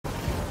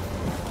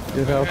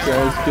Get out,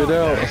 guys, get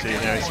out. I see,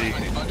 I see.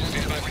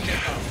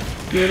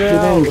 Get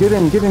out. Get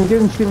in,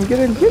 Steven, get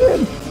in.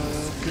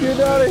 Get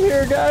out of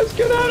here, guys,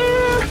 get out of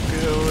here.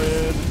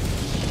 Going.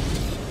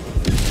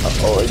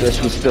 Oh, I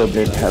guess we still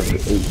did have 8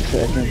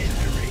 seconds.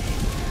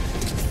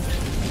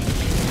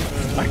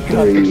 I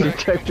got the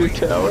detector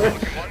tower.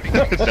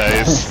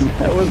 Nice.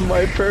 That was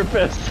my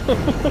purpose.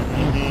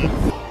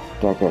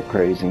 That got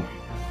crazy.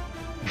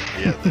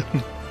 Yeah.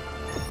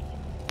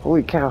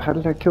 Holy cow, how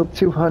did I kill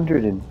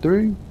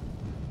 203?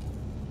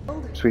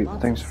 Sweet,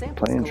 thanks for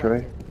playing,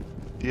 Troy.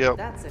 Yep.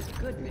 That's a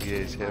good You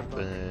guys have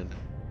been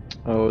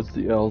Oh, it's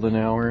the Elden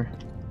hour.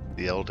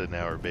 the Elden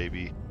hour,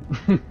 baby.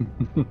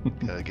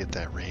 Gotta get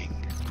that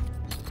ring.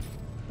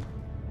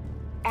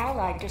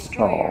 Allied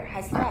destroyer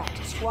has left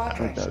I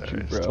squadron. got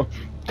you, bro.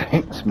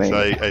 Thanks, man.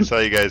 I saw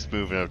you guys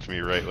moving up to me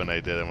right when I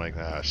did. I'm like,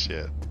 ah,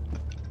 shit.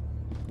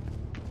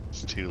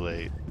 It's too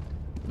late.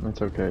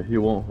 That's okay. He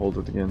won't hold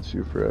it against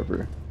you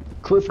forever.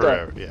 Clip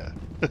Forever, yeah.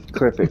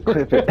 Clip it.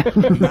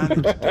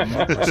 Managed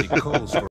democracy calls for